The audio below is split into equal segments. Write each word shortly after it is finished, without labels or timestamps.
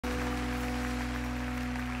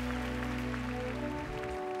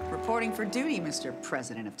reporting for duty, Mr.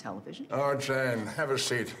 President of Television. Oh, Jane, have a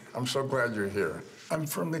seat. I'm so glad you're here. I'm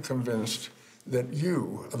firmly convinced that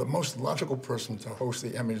you are the most logical person to host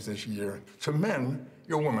the Emmys this year. To men,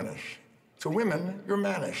 you're womanish. To women, you're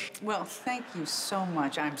mannish. Well, thank you so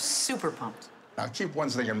much. I'm super pumped. Now, keep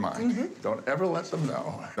one thing in mind. Don't ever let them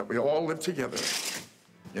know that we all live together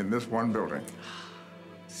in this one building.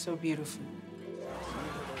 So beautiful.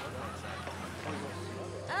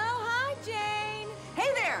 Oh, hi, Jane. Hey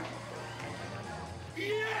there!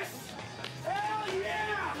 Yes! Hell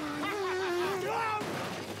yeah!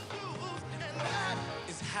 And that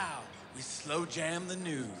is how we slow jam the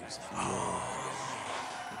news.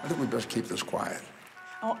 I think we best keep this quiet.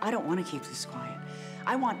 Oh, I don't want to keep this quiet.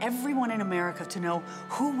 I want everyone in America to know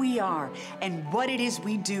who we are and what it is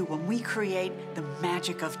we do when we create the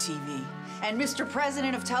magic of TV. And Mr.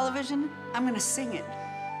 President of Television, I'm going to sing it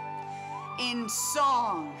in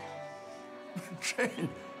song. Jane,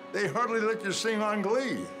 they hardly let you sing on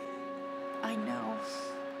Glee. I know.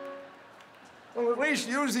 Well, at least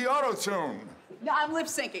use the auto-tune. No, I'm lip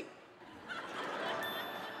syncing.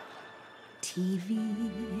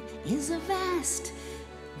 TV is a vast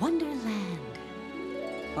wonderland.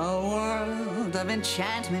 A world of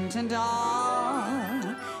enchantment and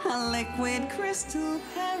awe, a liquid crystal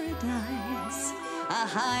paradise, a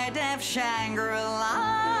high-def Shangri-La,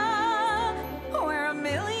 where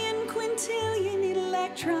 1,000,000 quintillion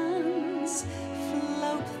electrons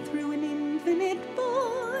float through an infinite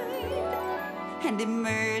void and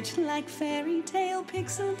emerge like fairy tale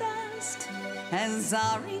pixel dust as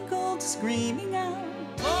Zari Gold screaming out.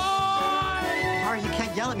 Ari, you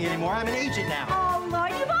can't yell at me anymore. I'm an agent now. Oh,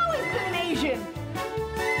 Lord, you've always been an Asian.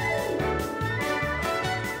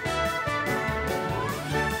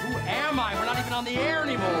 Who am I? We're not even on the air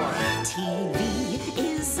anymore. TV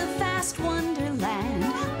is a vast wonderland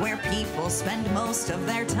where people spend most of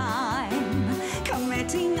their time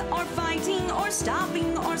committing or fighting or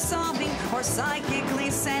stopping or solving or psychically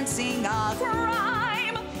sensing a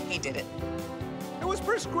crime. He did it. It was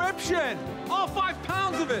prescription. All 5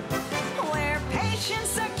 pounds of it. Where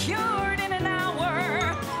patients are cured in an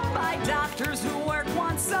hour by doctors who work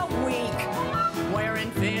once a week. Where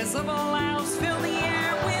invisible elves fill the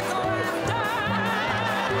air with laughter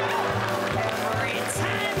every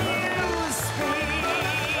time you speak.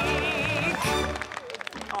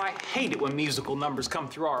 Oh, I hate it when musical numbers come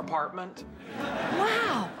through our apartment.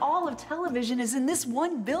 Wow, all of television is in this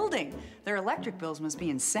one building. Their electric bills must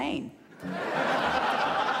be insane.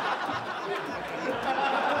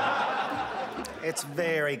 It's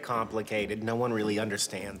very complicated. No one really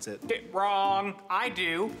understands it. Wrong. I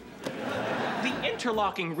do. The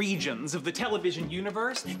interlocking regions of the television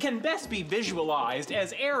universe can best be visualized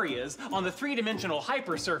as areas on the three-dimensional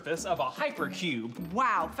hypersurface of a hypercube.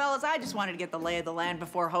 Wow, fellas, I just wanted to get the lay of the land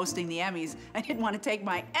before hosting the Emmys. I didn't want to take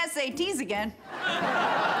my SATs again.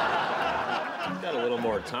 Got a little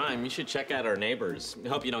more time. You should check out our neighbors. I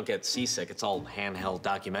hope you don't get seasick. It's all handheld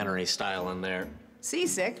documentary style in there.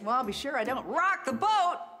 Seasick? Well, I'll be sure I don't rock the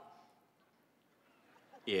boat.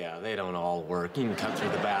 Yeah, they don't all work. You can cut through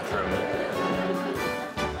the bathroom.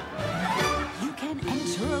 You can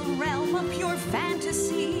enter a realm of pure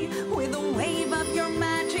fantasy with a wave of your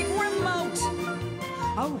magic remote.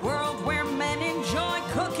 A world where men enjoy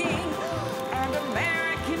cooking and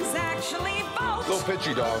Americans actually vote. Go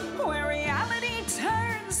pitchy, dog. Where reality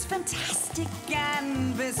turns fantastic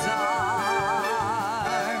and bizarre.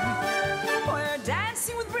 Where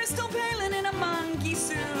dancing with Bristol Palin in a monkey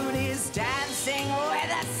suit is dancing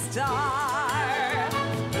with a star.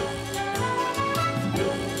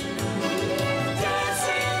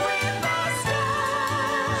 Dancing with a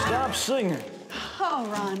star. Stop singing. Oh,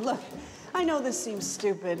 Ron, look. I know this seems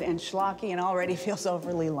stupid and schlocky and already feels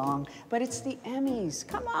overly long, but it's the Emmys.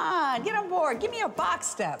 Come on, get on board. Give me a box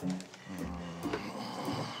step.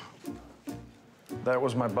 That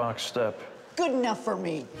was my box step. Good enough for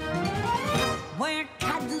me. Where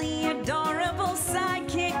cuddly, adorable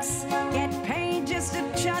sidekicks get paid just to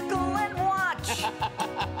chuckle and watch.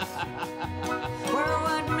 Where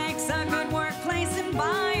what makes a good workplace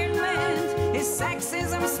environment is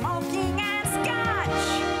sexism, smoking, and scotch.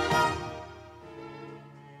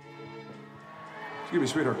 Excuse me,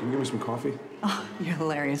 sweetheart, can you give me some coffee? Oh, you're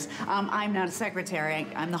hilarious. I'm not a secretary.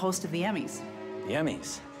 I'm the host of the Emmys. The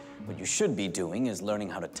Emmys? What you should be doing is learning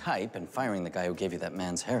how to type and firing the guy who gave you that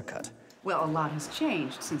man's haircut. Well, a lot has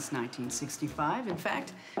changed since 1965. In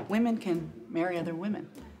fact, women can marry other women.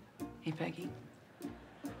 Hey, Peggy.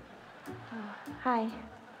 Hi.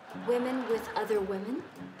 Women with other women?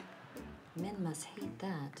 Men must hate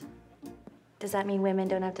that. Does that mean women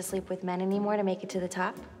don't have to sleep with men anymore to make it to the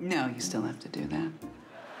top? No, you still have to do that.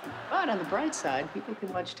 But on the bright side, people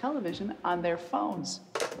can watch television on their phones.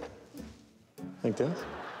 Like this?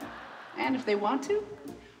 And if they want to,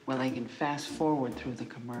 well, they can fast forward through the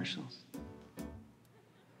commercials.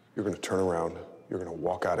 You're gonna turn around, you're gonna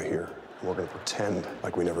walk out of here, and we're gonna pretend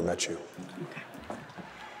like we never met you. Okay.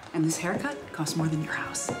 And this haircut costs more than your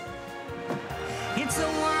house. It's a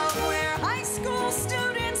world where high school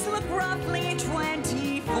students look roughly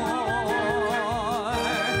 24.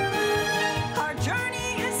 Our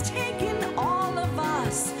journey has taken all of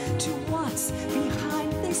us to what's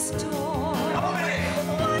behind this door.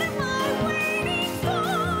 What am I waiting for?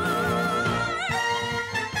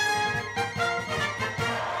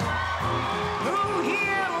 Who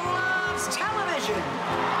here loves television?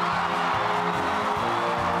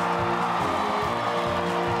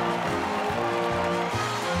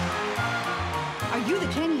 Are you the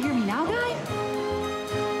Can You Hear Me Now guy?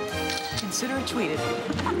 Consider it tweeted.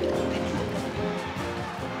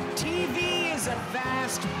 TV is a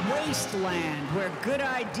vast wasteland where good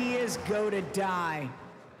ideas go to die.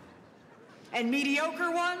 And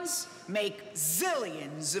mediocre ones make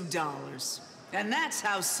zillions of dollars. And that's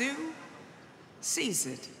how Sue sees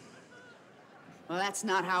it. Well, that's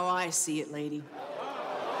not how I see it, lady.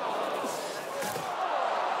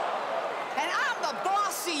 And I'm the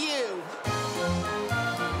boss of you.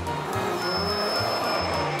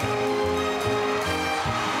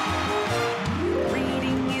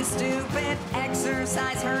 Reading is stupid,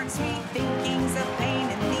 exercise hurts me, thinking's a pain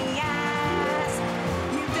in the ass.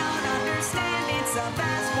 You don't understand, it's a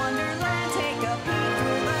vast wonderland. Take a peek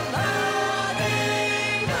through the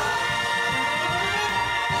looking glass.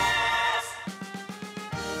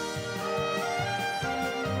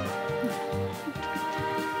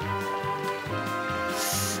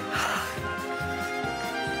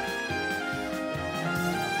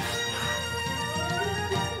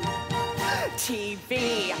 TV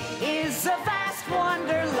is a vast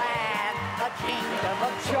wonderland, a kingdom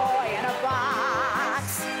of joy in a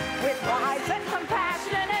box, with life and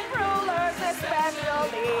compassion